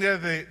second year,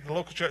 the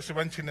local churches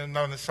went in and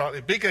ran a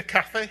slightly bigger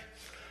cafe.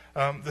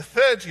 The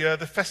third year,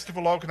 the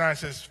festival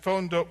organisers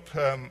phoned up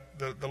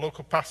the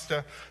local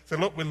pastor, said,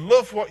 look, we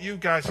love what you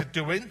guys are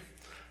doing.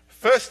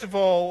 First of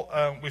all,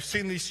 we've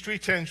seen these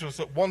street angels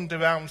that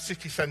wander around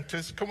city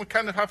centres. Can we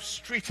kind of have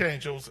street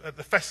angels at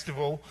the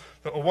festival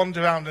that will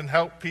wander around and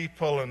help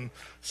people and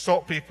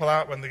sort people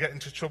out when they get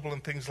into trouble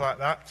and things like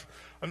that?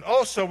 And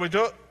also, we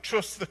don't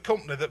trust the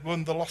company that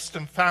run the Lost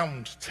and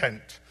Found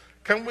tent.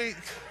 Can we...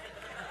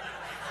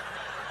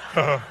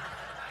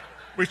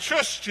 we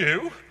trust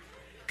you.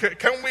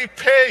 Can we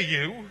pay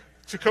you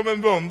to come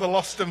and run the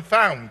Lost and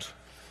Found?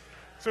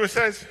 So he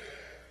says,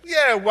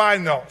 yeah, why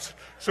not?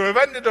 So we've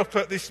ended up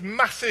at this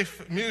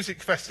massive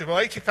music festival,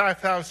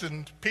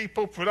 85,000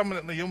 people,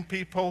 predominantly young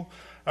people,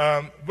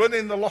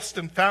 running the Lost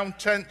and Found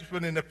tent,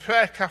 running a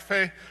prayer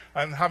cafe,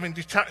 and having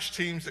detached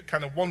teams that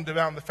kind of wander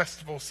around the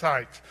festival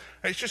site.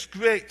 And it's just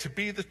great to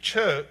be the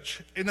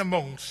church in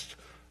amongst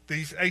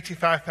these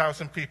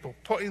 85,000 people,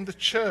 putting the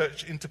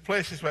church into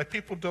places where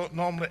people don't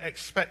normally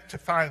expect to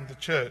find the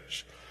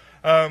church.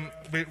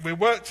 We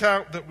worked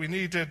out that we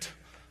needed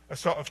a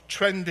sort of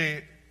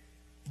trendy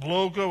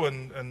logo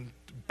and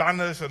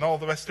banners and all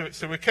the rest of it.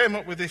 So we came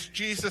up with this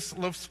Jesus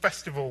Loves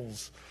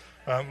Festivals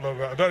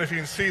logo. I don't know if you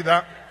can see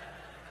that.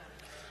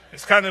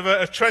 It's kind of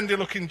a trendy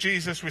looking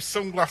Jesus with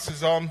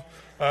sunglasses on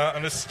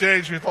and a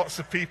stage with lots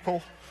of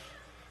people.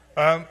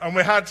 And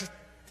we've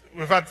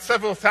had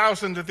several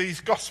thousand of these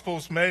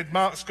gospels made,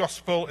 Mark's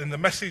gospel in the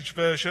Message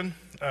version,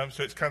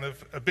 so it's kind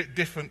of a bit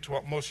different to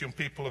what most young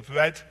people have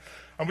read.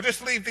 And we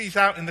just leave these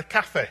out in the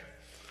cafe.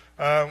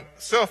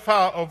 So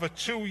far, over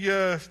 2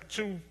 years,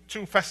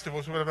 two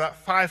festivals, we've had about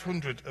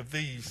 500 of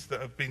these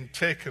that have been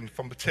taken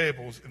from the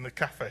tables in the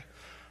cafe.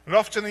 And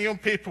often the young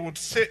people would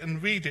sit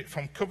and read it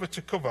from cover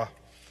to cover,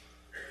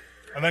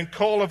 and then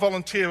call a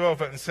volunteer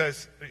over and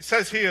says, it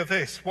says here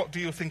this, what do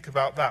you think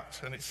about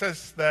that? And it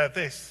says there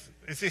this,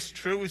 is this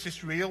true, is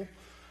this real? And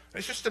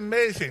it's just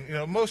amazing, you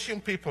know, most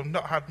young people have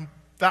not had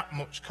that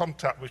much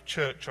contact with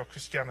church or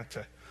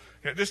Christianity.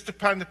 You know, just to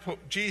kind of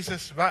put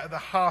Jesus right at the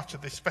heart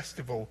of this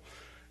festival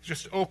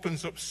just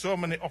opens up so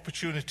many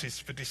opportunities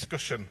for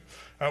discussion.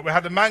 We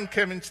had a man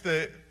came into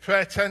the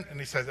prayer tent and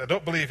he says, I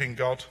don't believe in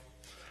God.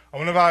 And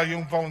one of our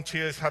young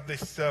volunteers had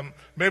this,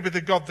 maybe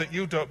the God that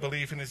you don't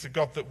believe in is the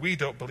God that we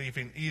don't believe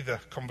in either,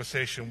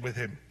 conversation with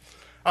him.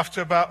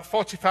 After about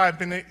 45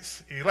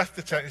 minutes, he left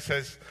the tent. He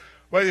says,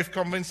 well, you've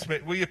convinced me.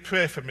 Will you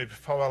pray for me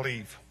before I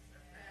leave?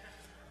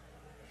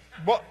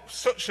 What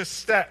such a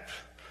step.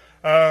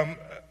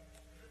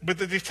 With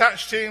the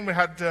detached team, we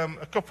had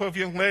a couple of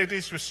young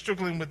ladies who were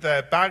struggling with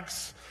their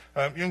bags.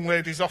 Young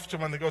ladies often,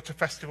 when they go to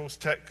festivals,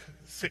 take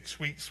 6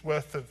 weeks'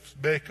 worth of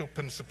makeup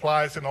and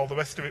supplies and all the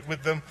rest of it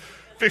with them,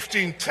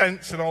 15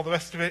 tents and all the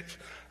rest of it.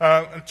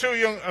 And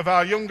two of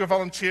our younger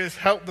volunteers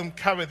helped them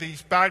carry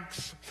these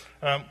bags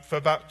for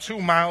about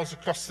 2 miles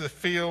across the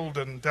field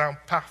and down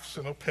paths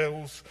and up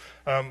hills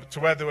to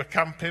where they were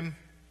camping.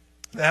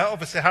 They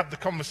obviously had the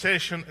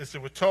conversation as they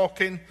were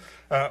talking,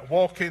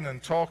 walking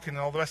and talking and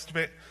all the rest of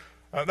it.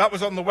 That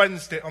was on the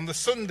Wednesday. On the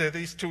Sunday,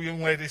 these two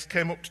young ladies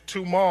came up to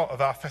 2 more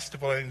of our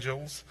festival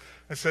angels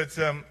and said,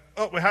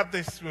 we had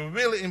this, we were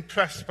really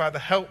impressed by the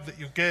help that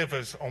you gave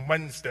us on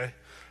Wednesday.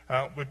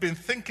 We've been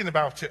thinking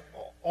about it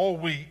all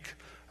week.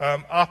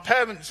 Our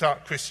parents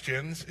aren't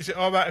Christians. Is it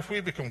all right if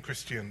we become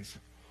Christians?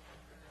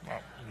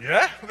 Well,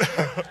 yeah.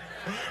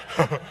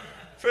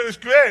 So it was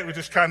great. We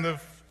just kind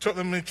of took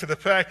them into the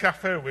prayer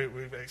cafe. We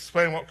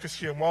explained what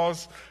Christian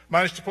was,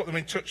 managed to put them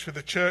in touch with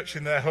the church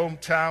in their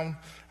hometown.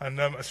 And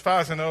as far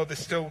as I know, they're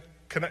still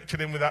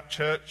connected in with that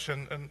church.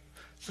 And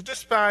so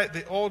just by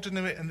the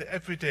ordinary and the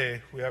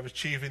everyday, we are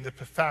achieving the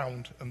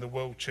profound and the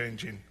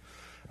world-changing.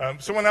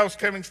 Someone else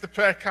came into the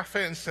prayer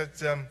cafe and said,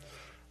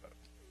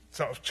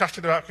 sort of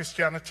chatted about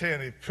Christianity,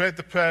 and he prayed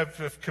the prayer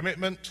of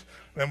commitment.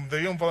 Then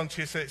the young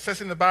volunteer said, it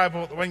says in the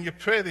Bible that when you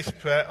pray this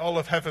prayer, all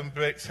of heaven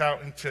breaks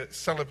out into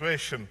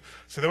celebration.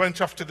 So they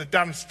went off to the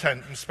dance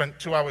tent and spent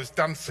 2 hours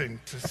dancing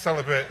to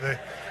celebrate the...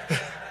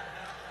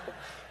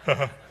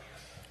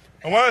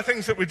 And one of the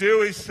things that we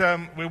do is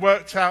we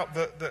worked out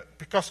that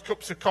because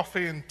cups of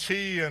coffee and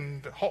tea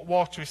and hot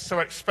water is so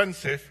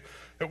expensive,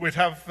 that we'd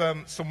have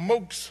some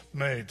mugs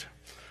made.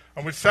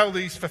 And we'd sell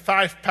these for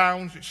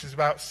 £5, which is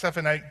about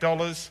 $7,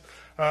 $8.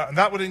 And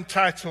that would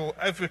entitle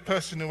every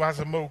person who has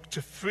a mug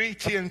to free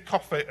tea and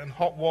coffee and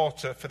hot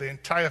water for the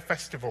entire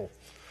festival.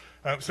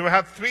 So we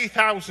had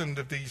 3,000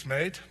 of these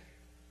made.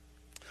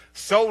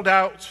 Sold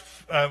out.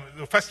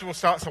 The festival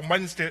starts on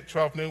Wednesday at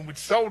 12 noon. We'd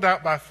sold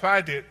out by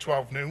Friday at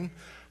 12 noon,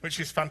 which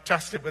is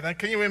fantastic. But then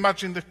can you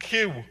imagine the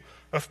queue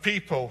of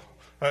people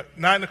at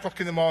 9 o'clock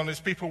in the morning as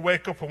people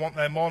wake up and want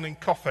their morning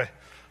coffee?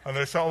 And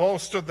they sort of all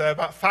stood there,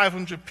 about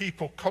 500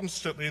 people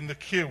constantly in the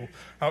queue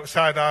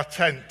outside our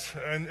tent,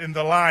 in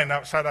the line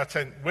outside our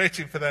tent,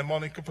 waiting for their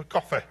morning cup of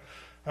coffee.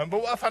 But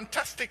what a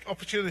fantastic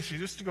opportunity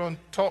just to go and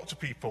talk to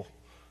people,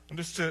 and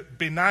just to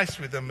be nice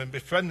with them and be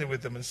friendly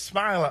with them and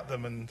smile at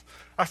them and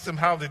ask them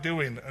how they're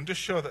doing, and just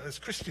show that as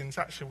Christians,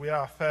 actually, we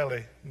are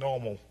fairly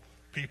normal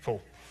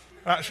people.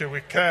 Actually,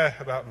 we care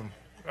about them.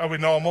 Are we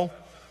normal?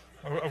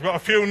 I've got a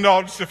few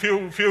nods, a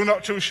few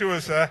not too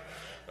sures there.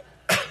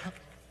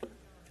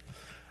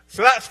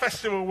 So that's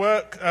festival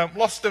work.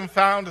 Lost and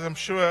found, as I'm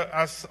sure,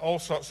 as all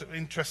sorts of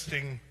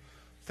interesting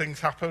things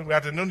happen. We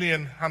had an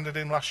onion handed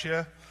in last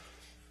year.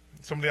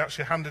 Somebody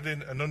actually handed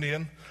in an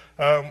onion.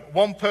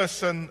 One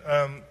person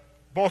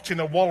bought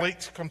in a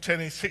wallet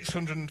containing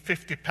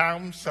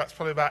 £650. That's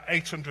probably about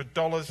 $800,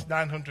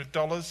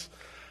 $900.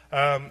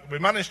 We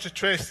managed to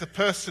trace the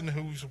person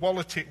whose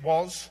wallet it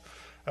was,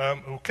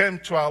 who came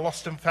to our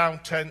Lost and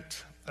Found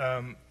tent,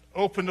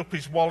 opened up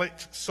his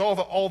wallet, saw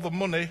that all the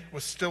money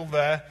was still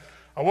there.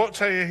 I won't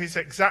tell you his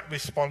exact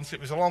response.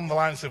 It was along the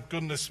lines of,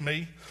 goodness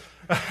me.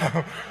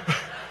 But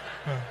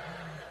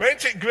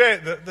ain't it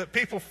great that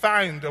people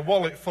find a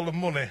wallet full of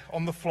money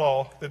on the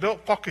floor, they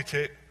don't pocket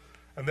it,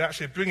 and they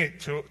actually bring it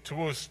to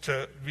us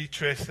to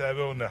retrace their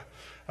owner.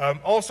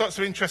 All sorts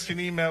of interesting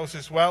emails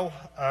as well.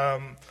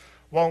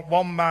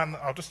 One man,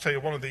 I'll just tell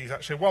you one of these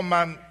actually. One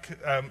man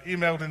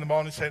emailed in the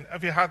morning saying,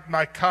 have you had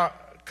my car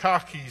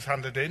keys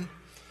handed in?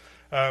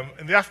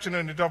 In the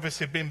afternoon, he'd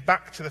obviously been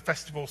back to the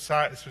festival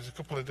site. This was a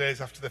couple of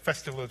days after the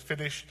festival had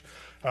finished.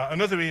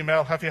 Another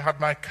email, have you had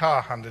my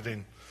car handed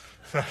in?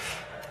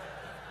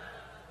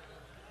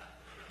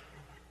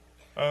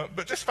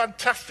 But just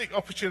fantastic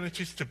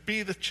opportunities to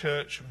be the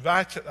church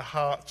right at the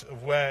heart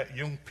of where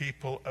young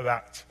people are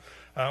at.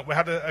 We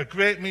had a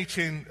great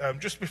meeting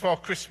just before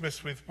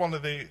Christmas with one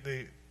of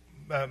the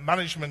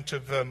management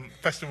of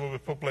Festival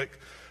Republic,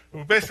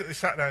 who basically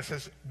sat down and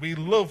says, we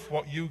love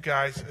what you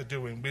guys are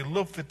doing. We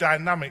love the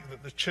dynamic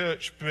that the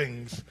church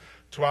brings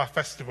to our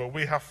festival.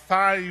 We have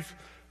 5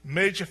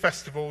 major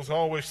festivals,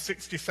 all with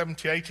 60,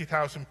 70,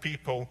 80,000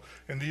 people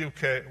in the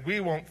UK.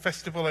 We want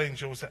festival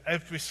angels at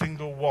every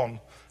single one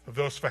of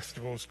those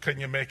festivals. Can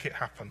you make it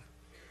happen?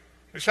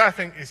 Which I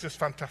think is just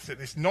fantastic.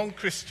 It's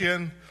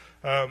non-Christian.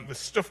 The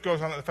stuff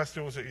goes on at the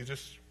festivals that you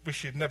just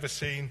wish you'd never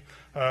seen.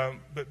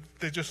 But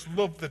they just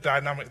love the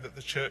dynamic that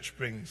the church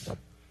brings.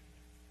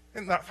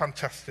 Isn't that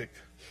fantastic?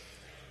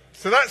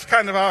 So that's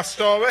kind of our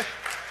story.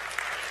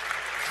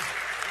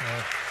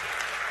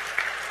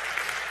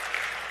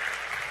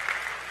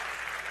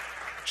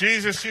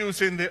 Jesus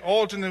using the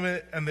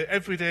ordinary and the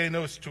everyday in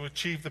us to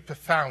achieve the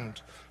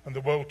profound and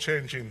the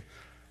world-changing.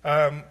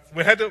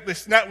 We head up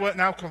this network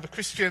now called the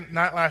Christian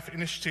Nightlife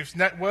Initiatives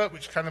Network,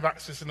 which kind of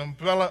acts as an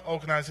umbrella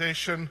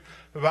organisation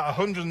with about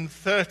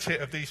 130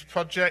 of these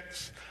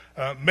projects.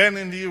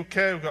 Mainly in the UK,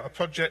 we've got a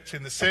project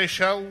in the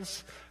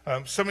Seychelles,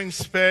 some in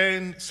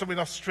Spain, some in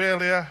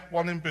Australia,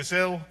 one in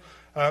Brazil.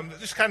 That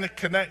just kind of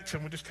connect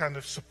and we just kind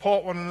of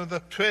support one another,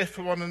 pray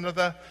for one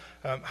another,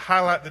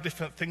 highlight the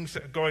different things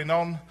that are going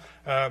on.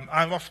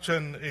 I'm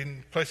often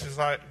in places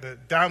like the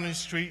Downing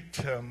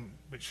Street,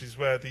 which is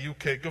where the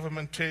UK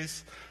government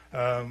is,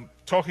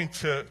 talking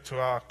to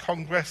our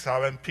Congress,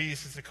 our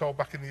MPs as they call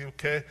back in the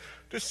UK,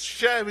 just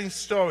sharing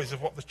stories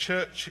of what the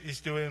church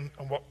is doing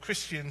and what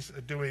Christians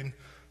are doing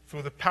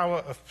through the power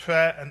of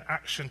prayer and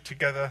action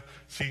together,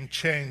 seeing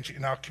change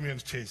in our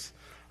communities.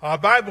 Our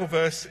Bible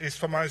verse is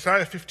from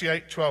Isaiah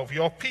 58:12.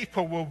 Your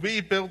people will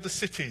rebuild the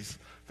cities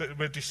that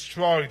were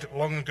destroyed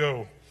long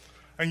ago,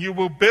 and you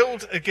will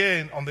build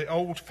again on the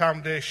old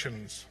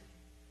foundations.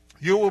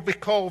 You will be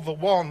called the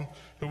one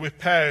who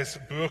repairs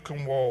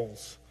broken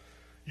walls.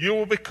 You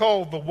will be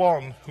called the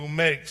one who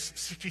makes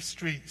city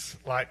streets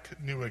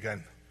like new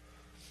again.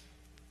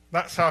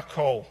 That's our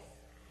call.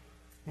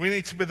 We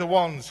need to be the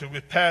ones who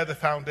repair the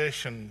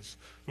foundations,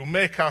 who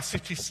make our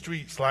city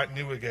streets like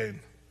new again.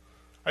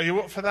 Are you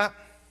up for that?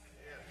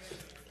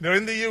 Now,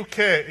 in the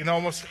UK, in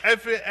almost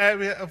every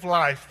area of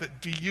life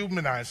that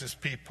dehumanises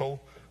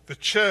people, the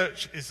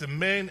church is the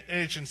main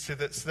agency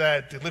that's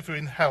there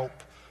delivering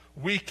help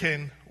week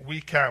in,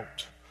 week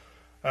out.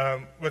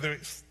 Whether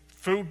it's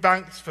food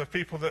banks for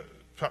people that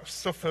perhaps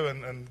suffer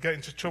and get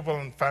into trouble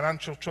and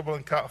financial trouble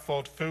and can't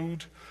afford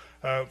food,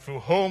 through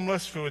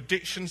homeless, through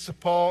addiction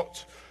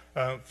support,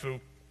 through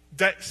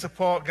debt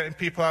support, getting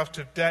people out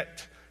of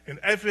debt. In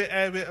every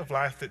area of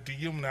life that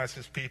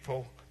dehumanises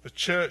people, the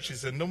church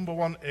is the number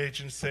one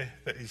agency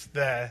that is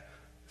there,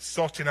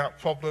 sorting out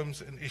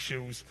problems and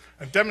issues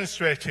and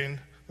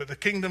demonstrating that the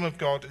kingdom of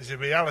God is a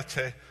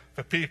reality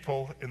for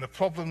people in the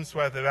problems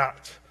where they're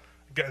at,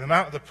 getting them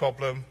out of the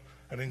problem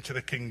and into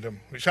the kingdom,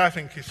 which I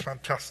think is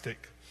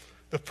fantastic.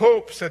 The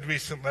Pope said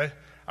recently,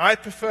 I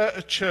prefer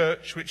a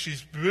church which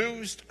is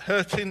bruised,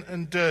 hurting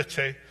and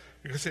dirty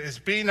because it has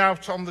been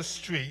out on the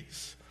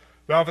streets,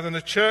 rather than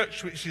a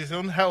church which is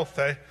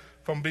unhealthy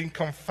from being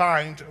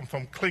confined and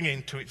from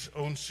clinging to its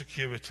own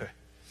security.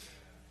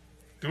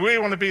 Do we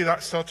want to be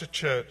that sort of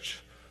church?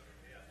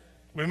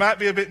 We might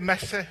be a bit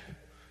messy.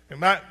 It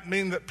might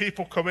mean that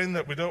people come in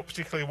that we don't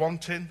particularly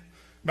want in.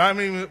 It might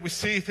mean that we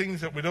see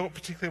things that we don't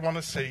particularly want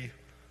to see.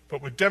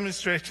 But we're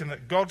demonstrating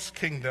that God's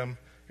kingdom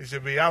is a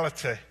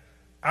reality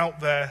out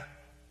there,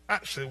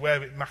 actually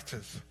where it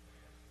matters.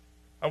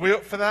 Are we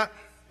up for that?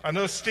 I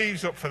know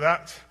Steve's up for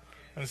that.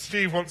 And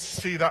Steve wants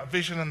to see that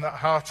vision and that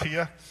heart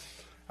here.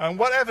 And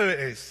whatever it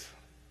is,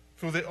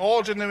 through the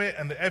ordinary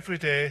and the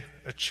everyday,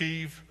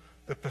 achieve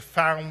the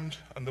profound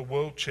and the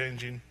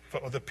world-changing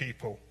for other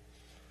people.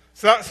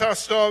 So that's our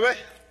story.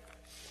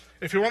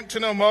 If you want to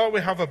know more, we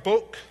have a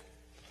book.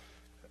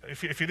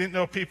 If you didn't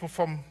know people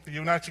from the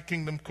United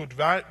Kingdom could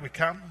write, we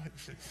can.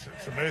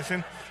 It's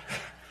amazing.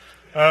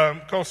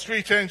 Called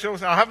Street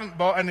Angels. I haven't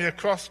bought any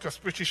across because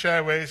British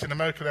Airways and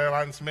American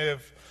Airlines may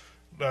have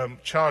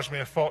charged me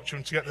a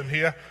fortune to get them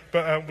here.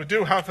 But we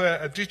do have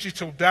a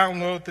digital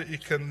download that you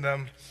can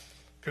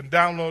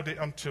download it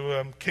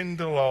onto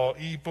Kindle or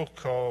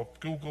ebook or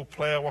Google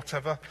Play or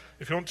whatever.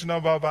 If you want to know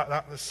more about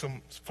that, there's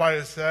some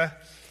flyers there.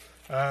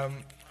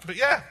 But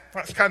yeah,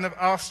 that's kind of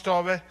our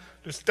story,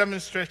 just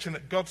demonstrating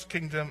that God's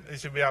kingdom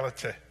is a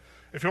reality.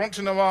 If you want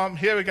to know more, I'm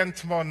here again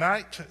tomorrow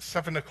night at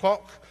 7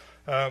 o'clock.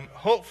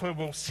 Hopefully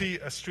we'll see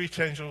a Street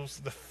Angels,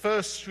 the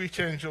first Street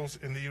Angels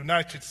in the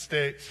United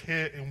States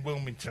here in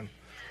Wilmington.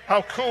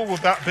 How cool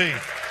would that be?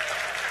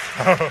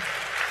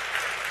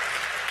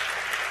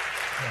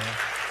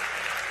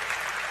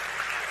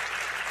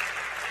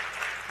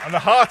 And the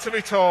heart of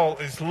it all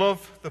is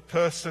love the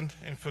person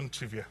in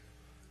front of you.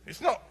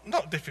 It's not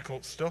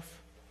difficult stuff.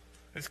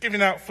 It's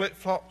giving out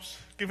flip-flops,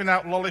 giving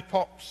out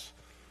lollipops,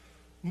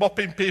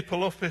 mopping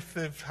people up if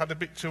they've had a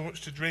bit too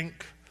much to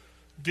drink,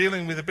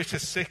 dealing with a bit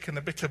of sick and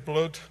a bit of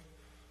blood,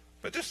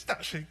 but just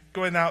actually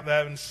going out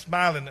there and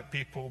smiling at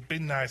people,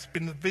 being nice,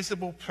 being the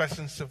visible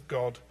presence of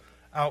God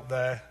out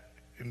there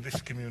in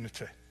this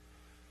community.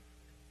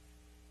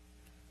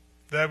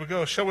 There we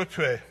go. Shall we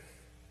pray?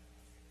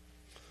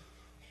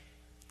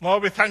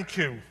 Lord, we thank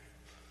you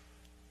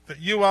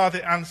that you are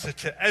the answer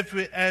to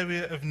every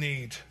area of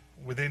need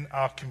within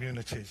our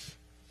communities.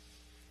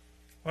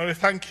 Lord, we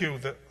thank you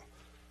that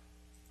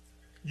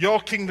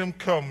your kingdom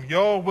come,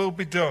 your will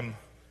be done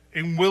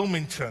in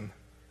Wilmington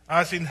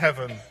as in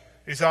heaven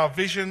is our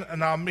vision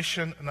and our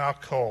mission and our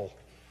call.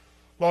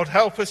 Lord,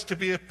 help us to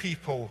be a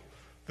people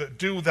that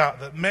do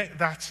that make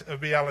that a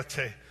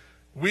reality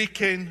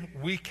week in,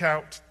 week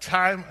out,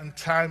 time and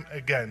time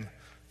again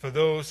for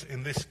those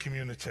in this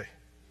community.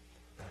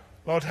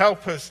 Lord,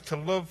 help us to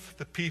love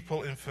the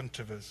people in front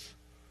of us.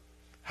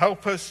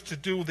 Help us to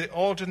do the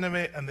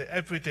ordinary and the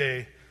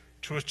everyday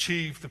to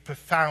achieve the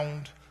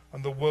profound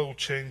and the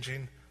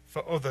world-changing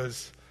for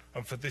others,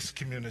 and for this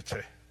community.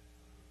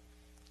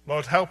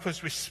 Lord, help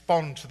us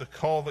respond to the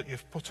call that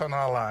you've put on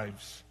our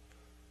lives,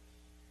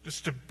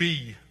 just to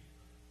be,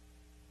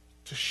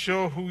 to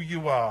show who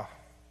you are,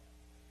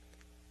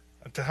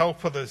 and to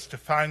help others to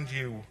find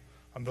you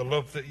and the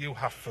love that you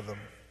have for them.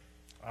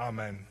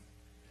 Amen.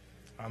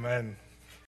 Amen.